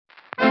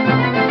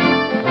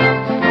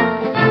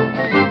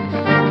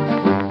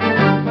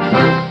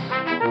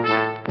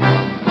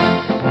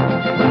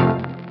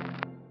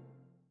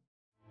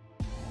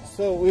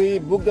So we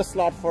booked the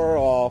slot for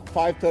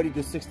 5:30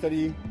 to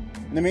 6:30.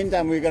 In the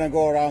meantime, we're gonna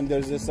go around.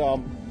 There's this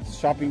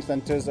shopping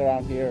centers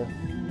around here.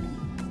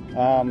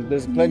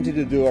 There's plenty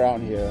to do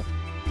around here.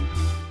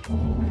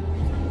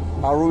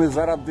 Our room is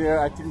right up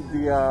there. I think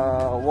the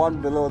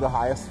one below the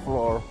highest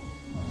floor.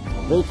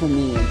 Very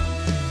convenient.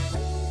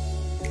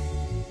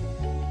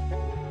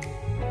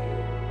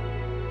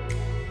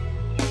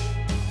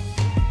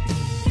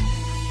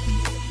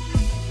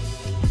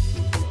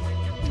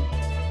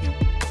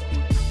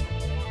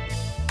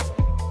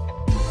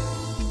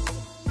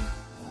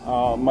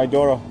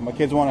 My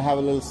kids want to have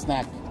a little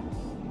snack.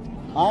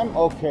 I'm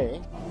okay.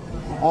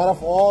 Out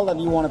of all that,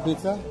 you want a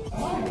pizza?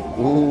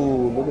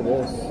 Ooh, look at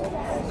this.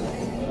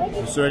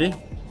 It's ready?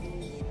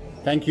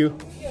 Thank you.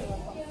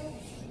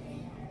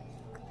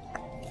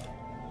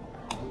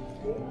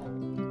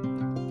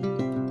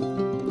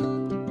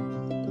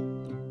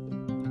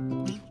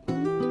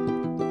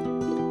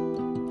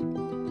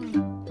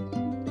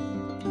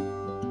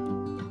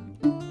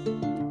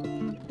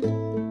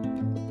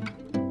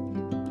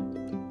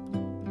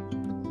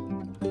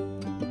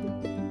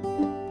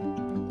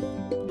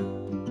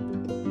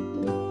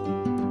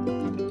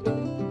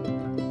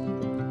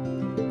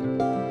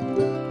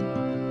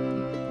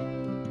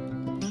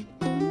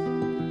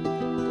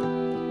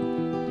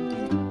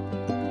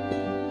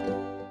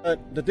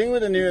 The thing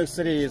with the New York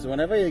City is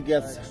whenever it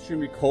gets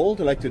extremely cold,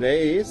 like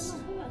today is,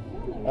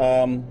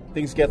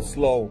 things get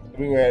slow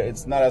everywhere.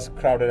 It's not as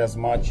crowded as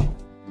much.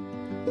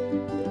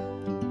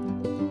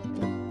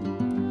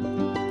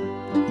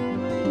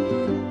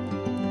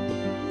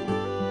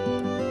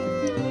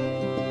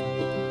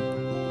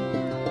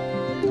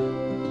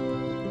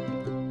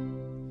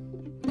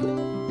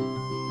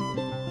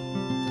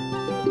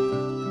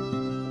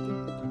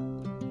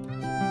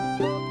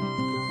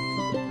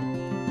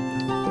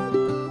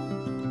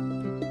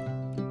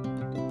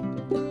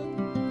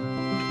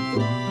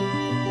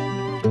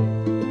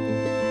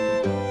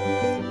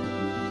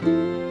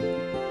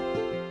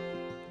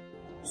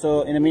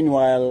 So in the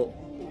meanwhile,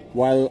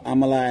 while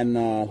Amala and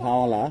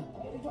Hawala,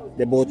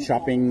 they're both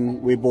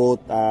shopping, we both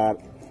are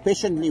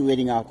patiently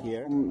waiting out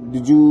here.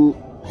 Did you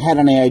had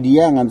any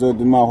idea nganzo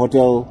the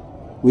hotel?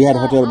 We had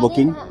hotel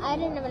booking. I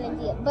didn't have an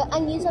idea, but I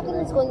knew something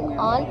was going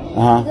on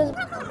because.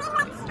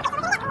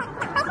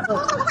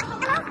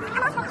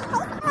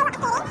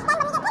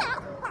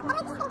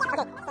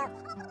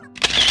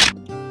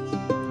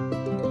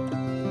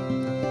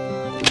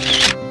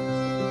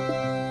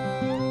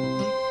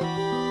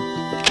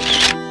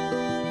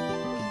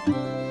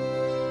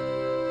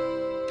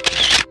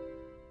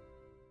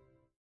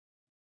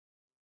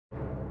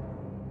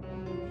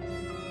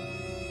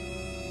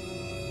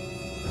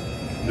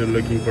 They're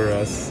looking for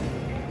us.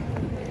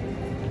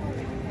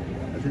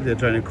 I think they're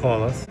trying to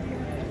call us.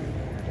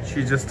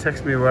 She just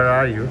texted me, "Where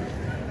are you?"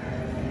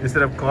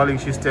 Instead of calling,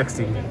 she's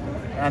texting.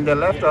 And they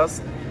left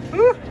us.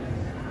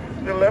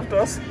 They left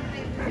us.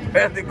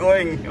 Where are they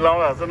going?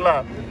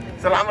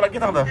 Salam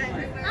alaikum.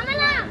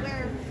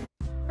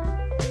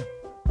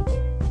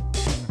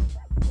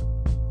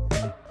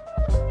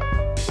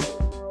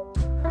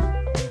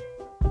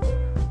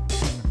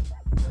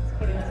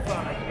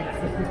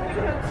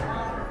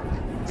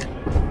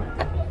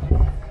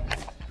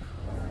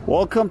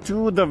 Welcome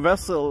to the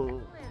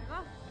vessel.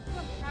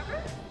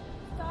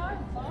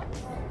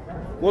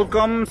 We'll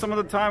come some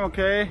other time,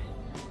 okay?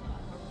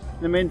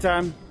 In the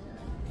meantime,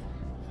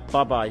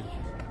 bye-bye.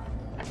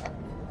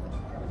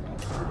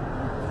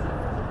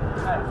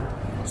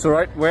 So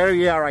right where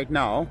we are right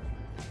now,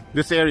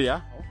 this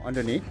area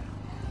underneath,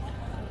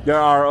 there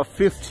are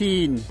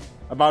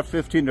about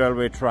 15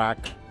 railway track.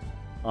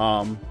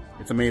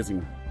 It's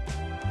amazing.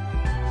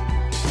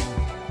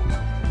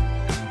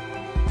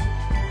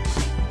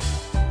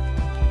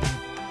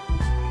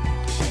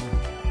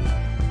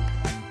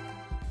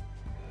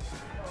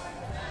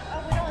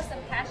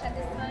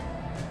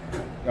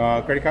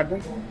 Credit card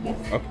then? Yes.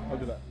 Okay, I'll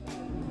do that.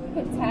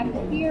 Put tap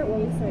here or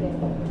insert it.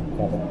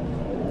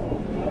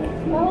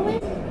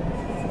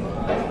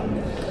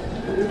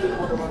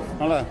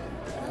 Hold on.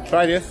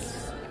 Try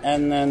this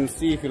and then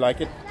see if you like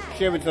it.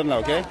 Share with someone,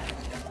 okay?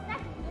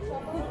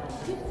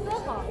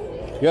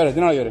 Yore,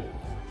 dinner yore.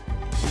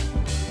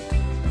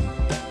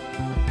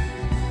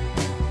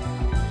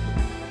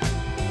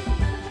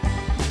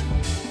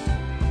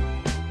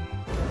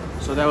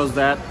 So that was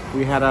that.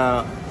 We had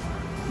a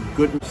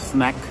good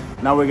snack.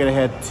 Now we're gonna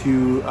head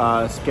to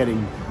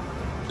skating.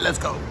 Let's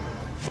go.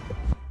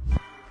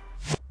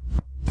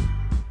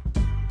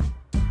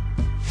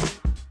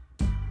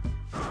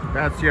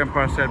 That's the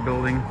Empire State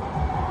Building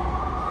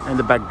and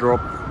the backdrop.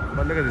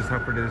 But look at this, how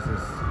pretty this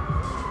is.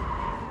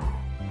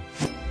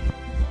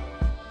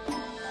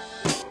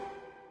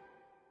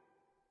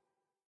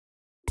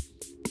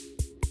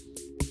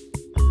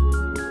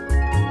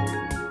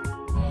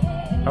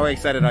 How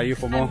excited are you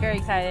for more? I'm very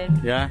excited.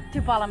 Yeah?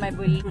 To follow my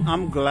booty.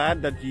 I'm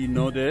glad that you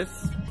know this.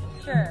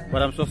 Sure.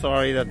 But I'm so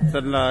sorry that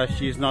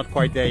she's not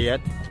quite there yet.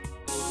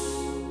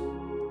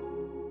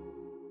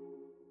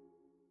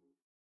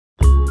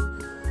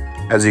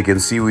 As you can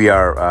see, we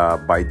are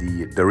by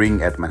the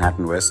Ring at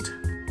Manhattan West.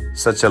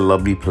 Such a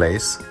lovely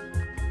place.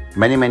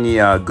 Many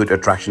good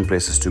attraction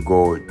places to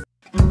go.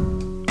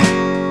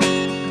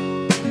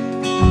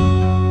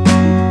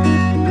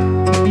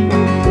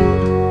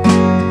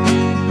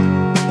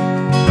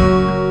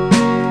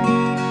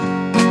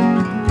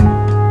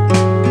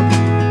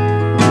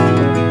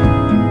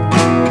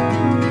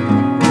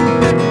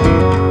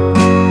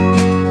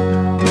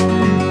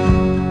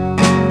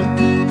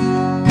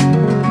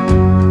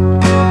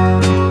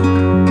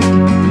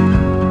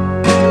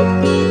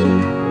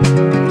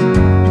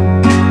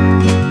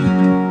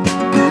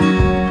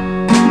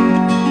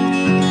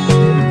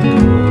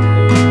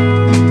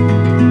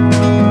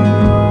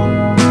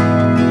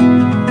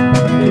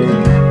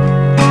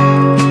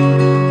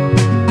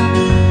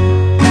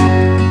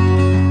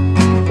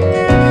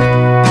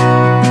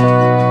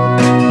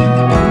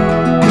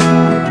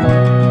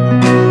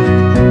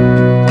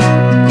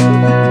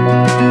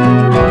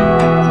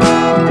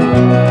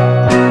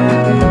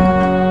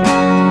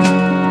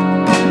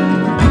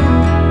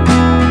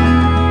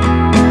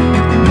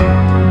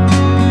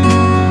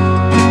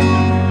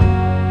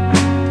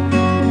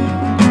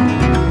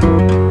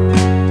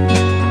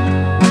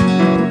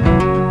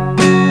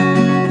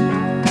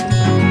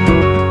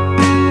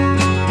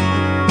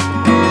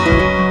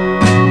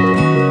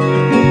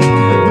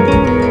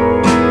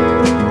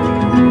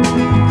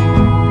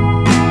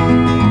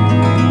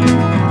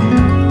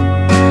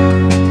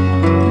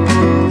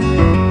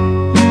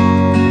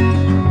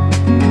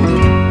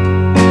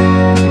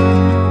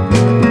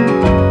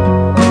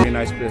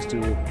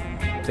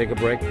 Take a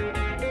break.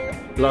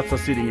 Lots of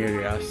seating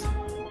areas.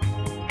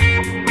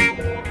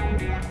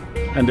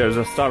 And there's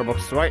a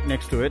Starbucks right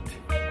next to it.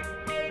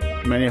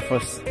 Many of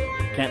us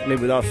can't live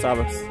without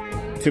Starbucks.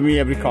 To me,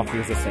 every coffee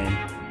is the same.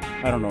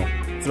 I don't know.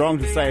 It's wrong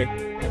to say.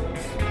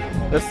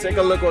 Let's take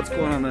a look what's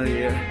going on over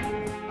here.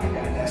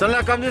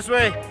 Sanla, come this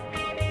way.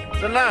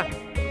 Sanla,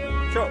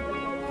 show.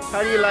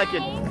 How do you like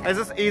it? Is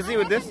this easy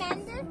with this?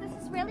 This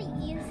is really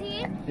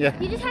easy. Yeah.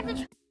 You just have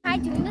to try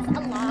doing this a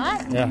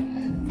lot. Yeah.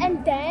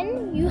 And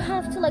then you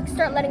have to like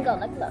start letting go.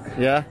 Like look.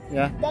 Yeah,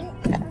 yeah. Then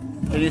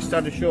you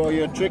start to show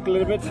your trick a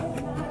little bit.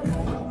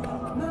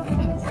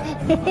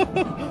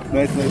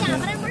 Nice. Yeah,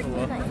 but I'm working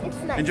tonight. It's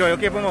nice. Enjoy.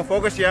 Okay, Pomo,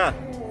 focus. Yeah.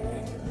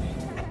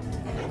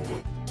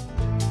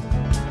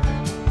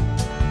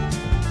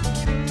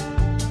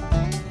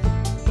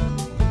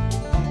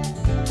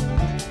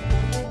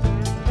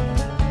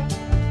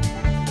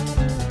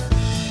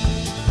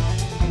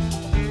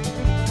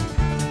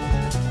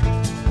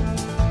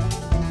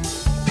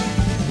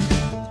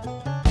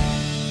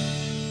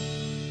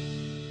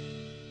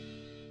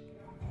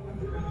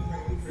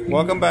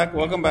 Welcome back,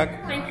 welcome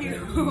back. Thank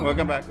you.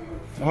 Welcome back.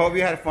 I hope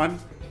you had fun.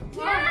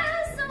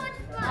 Yeah, so much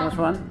fun. So much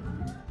fun?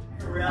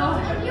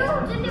 You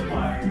didn't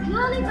even, you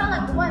only felt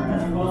like one.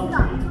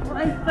 Stop.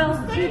 I felt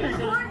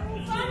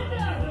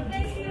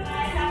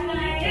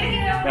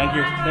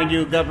Thank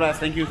you. God bless.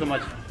 Thank you so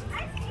much.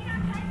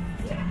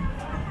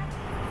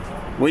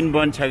 Win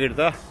bun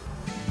chagirta.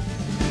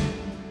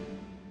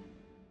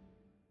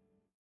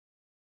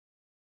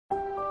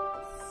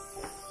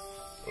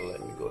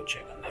 Let me go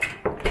check on that.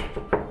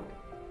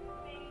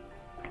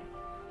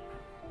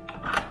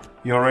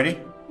 You all ready?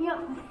 Yeah.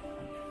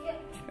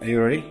 Are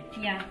you ready?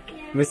 Yeah.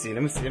 Let me see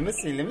you.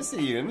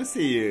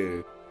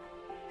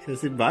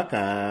 Si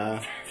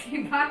baka.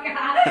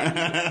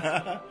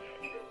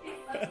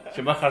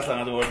 Coba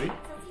sangat worthy.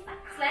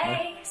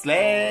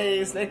 Slay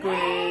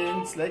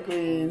queen.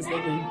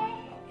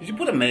 Did you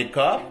put a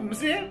makeup? Let me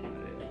see.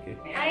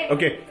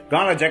 Okay.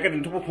 Gana jacket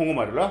into pongo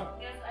marula.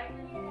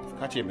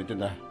 Kachi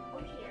metinda.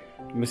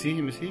 Let me see.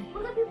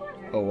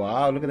 Oh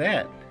wow, look at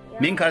that.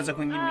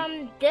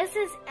 This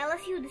is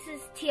LSU, this is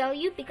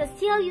TLU, because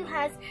TLU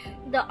has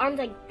the arms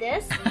like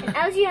this, and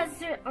LSU has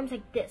the arms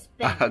like this.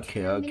 Bent.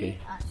 Okay.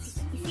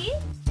 You see?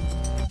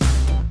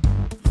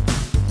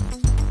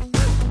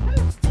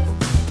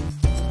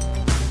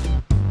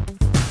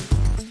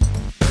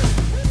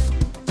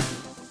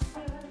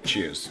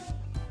 Cheers.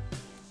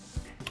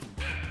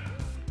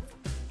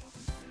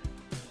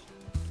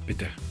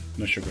 Bitter,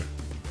 no sugar,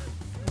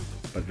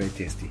 but very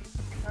tasty.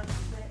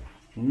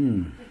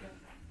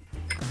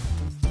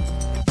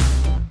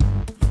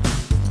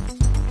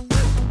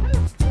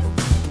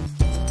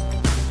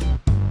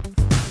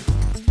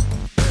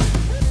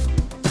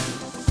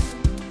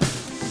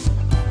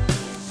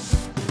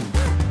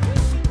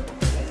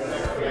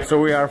 So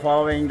we are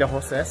following the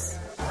hostess.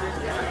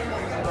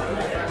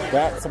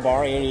 That's a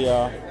bar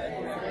area.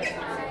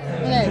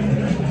 Okay.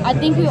 I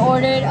think we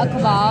ordered a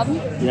kebab.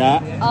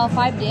 Yeah.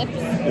 5 dips.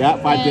 Yeah,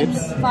 5 and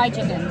dips. Fried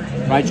chicken.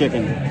 Fried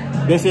chicken.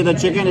 They say the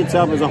chicken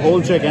itself is a whole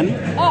chicken.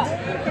 Oh.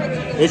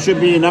 It should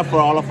be enough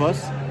for all of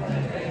us.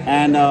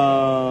 And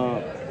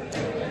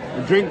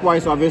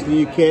drink-wise, obviously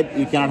you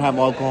cannot have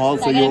alcohol,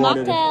 so you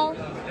ordered it.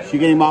 She's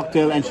getting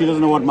mocktail, and she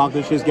doesn't know what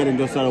mocktail she's getting.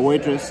 So the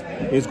waitress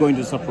is going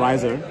to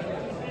surprise her.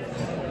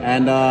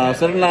 And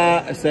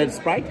Sarla said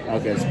Sprite.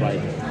 Okay,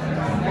 Sprite.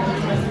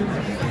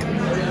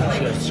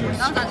 Cheers. cheers.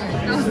 So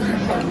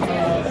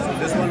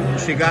this one,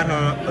 she got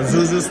her a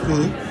Zou ZOU'S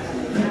pool.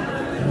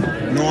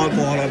 No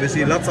alcohol,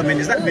 obviously. Lots of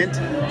mint. Is that mint?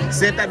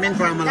 Say that mint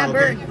for Amala,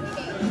 okay?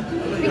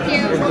 Thank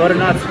you. It's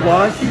butternut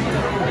squash,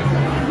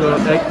 the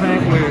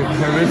eggplant with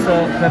harissa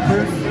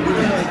peppers,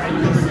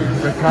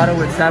 ricotta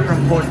with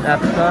saffron poached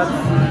apricots,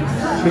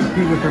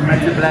 chickpea with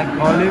fermented black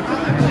olive,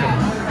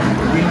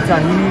 green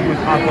tahini with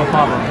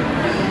aquafaba.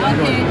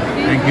 Okay.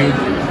 Thank you.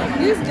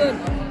 This is good.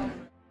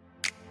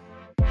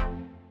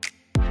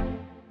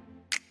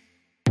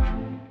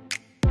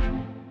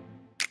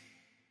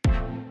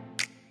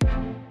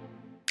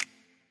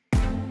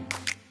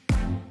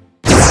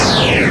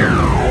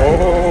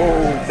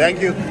 Oh,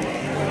 thank you.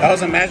 That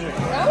was a magic.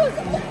 That was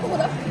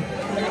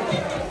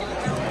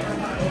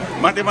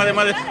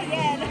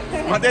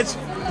Mate.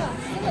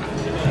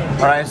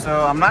 Alright,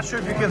 so I'm not sure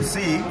if you can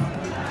see.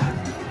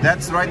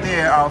 That's right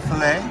there, our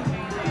filet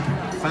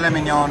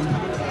mignon.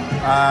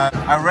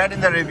 I read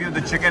in the review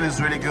the chicken is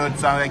really good,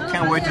 so I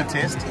can't wait to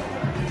taste.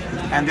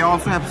 And they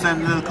also have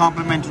sent a little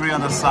complimentary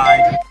on the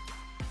side.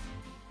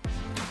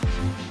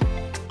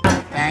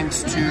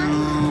 Thanks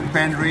to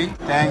Pendry,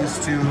 thanks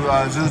to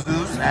Zou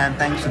ZOU'S, and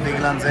thanks to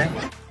Diglanze.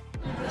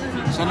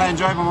 So now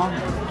enjoy, Mama.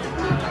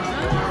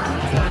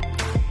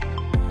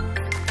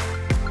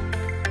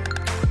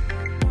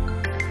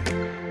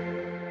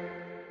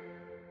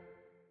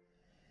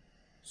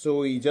 So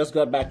we just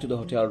got back to the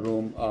hotel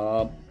room.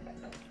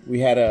 We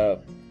had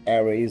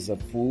arrays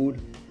of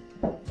food,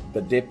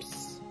 the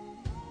dips,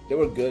 they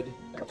were good.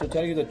 To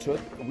tell you the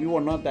truth, we were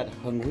not that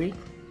hungry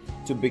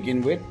to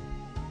begin with.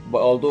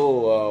 But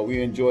although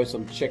we enjoyed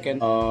some chicken,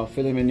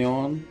 filet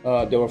mignon,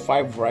 there were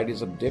 5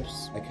 varieties of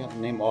dips. I can't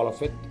name all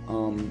of it.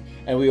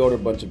 And we ordered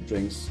a bunch of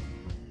drinks.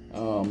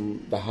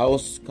 The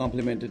house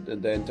complimented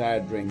the entire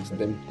drinks.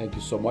 Then thank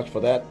you so much for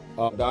that.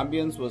 The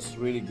ambience was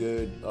really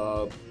good.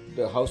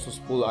 The house was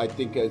full. I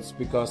think it's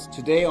because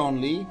today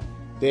only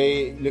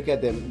they look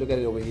at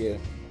it over here.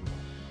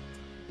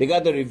 They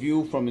got the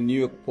review from the New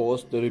York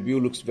Post. The review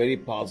looks very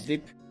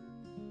positive.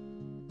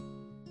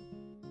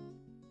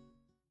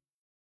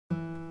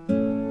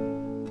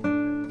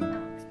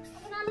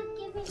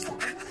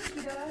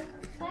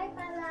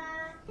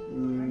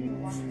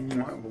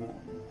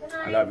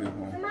 I love you,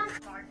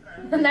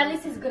 Mom. Natalie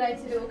says good night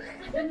too.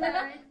 Good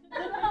night.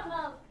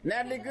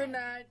 Natalie, good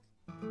night.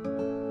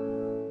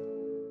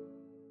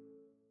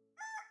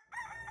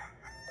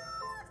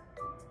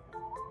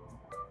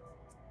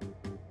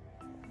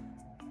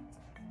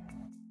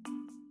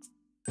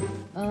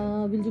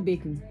 We'll do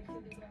bacon.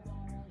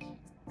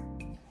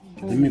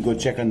 Let me go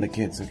check on the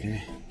kids,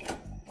 okay?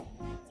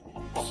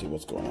 See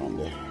what's going on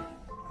there.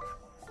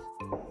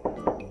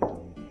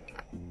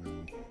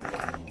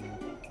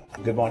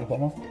 Good morning,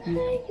 Mama.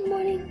 Hi, good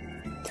morning.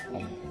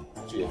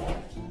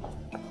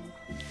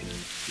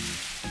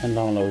 And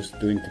Lala is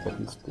doing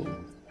Tibetan school.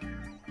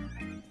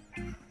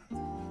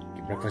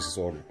 Breakfast is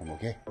ordered, Mama,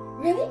 okay?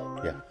 Really?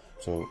 Yeah,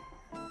 so...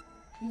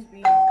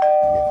 Yeah,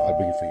 I'll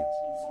bring it for you.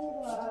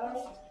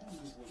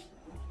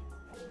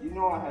 You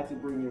know I had to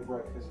bring your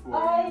breakfast for you.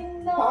 I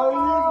know. How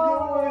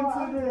are you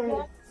doing today?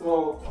 So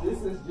this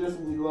is just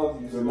we love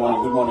you. Good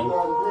morning, good morning.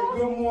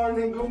 Good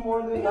morning, good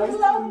morning. Nice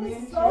to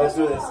meet you. Let's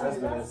do this, let's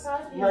do this.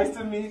 Nice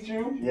to meet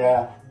you.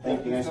 Yeah,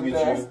 thank you, nice to meet you.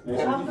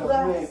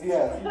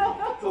 Yes.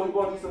 So we're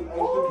going to do some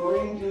extra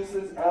green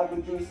juices,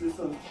 apple juices,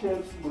 some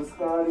chips,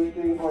 biscotti,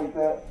 things like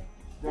that.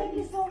 Thank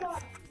you so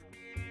much.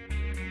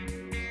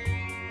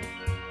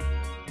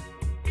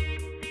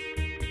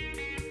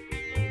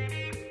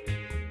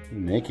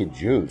 Naked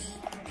juice.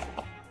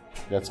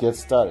 Let's get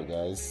started,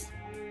 guys.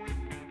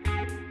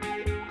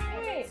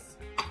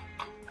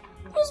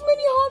 There's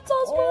many hot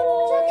sauce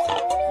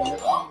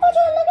bottles. Oh,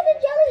 look at the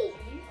jelly.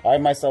 I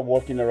myself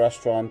work in a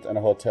restaurant and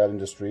a hotel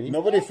industry.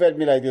 Nobody fed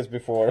me like this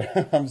before.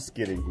 I'm just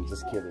kidding,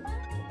 just kidding.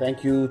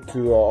 Thank you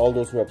to all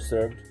those who have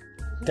served.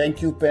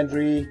 Thank you,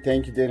 Pendry.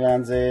 Thank you,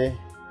 Diglanze.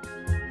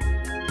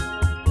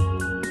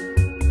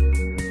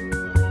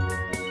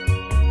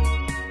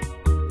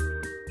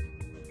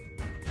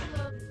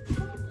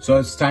 So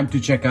it's time to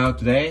check out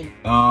today.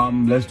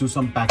 Let's do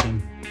some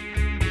packing.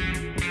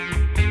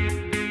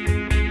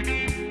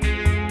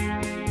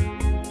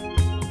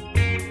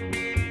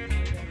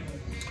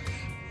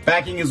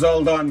 Packing is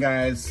all done,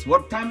 guys.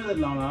 What time is it,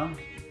 Lana?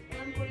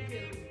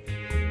 1:42.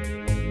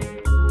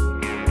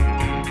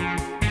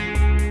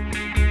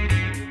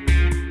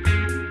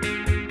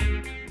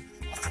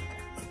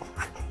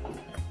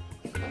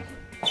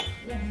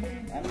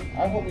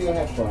 I hope you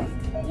have fun.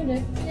 You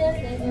did. Yes,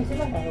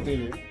 I hope you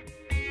did.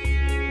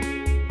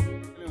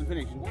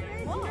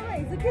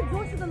 the kids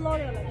go to the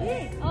lawyer like,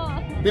 hey.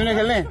 Dime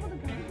खेलने.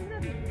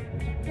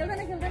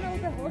 खेलते ना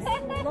उसे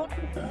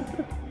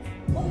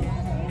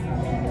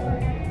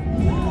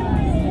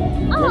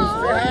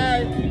Hi.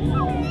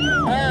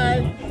 Hi.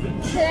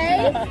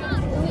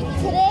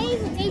 Today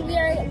we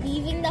are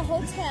leaving the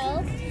hotel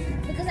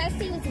because our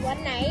stay was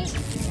one night,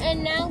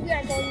 and now we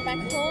are going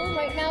back home.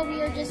 Right now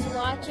we are just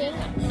watching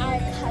our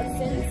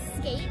cousin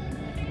skate.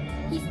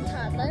 He's a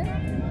toddler.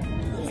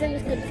 His name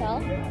is Goodfell.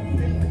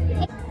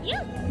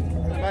 Yeah.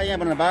 Bye nha,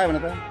 bye mana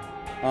ta?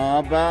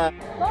 Bye. Bye.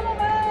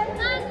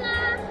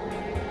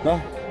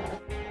 No.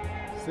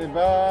 Say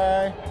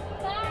bye.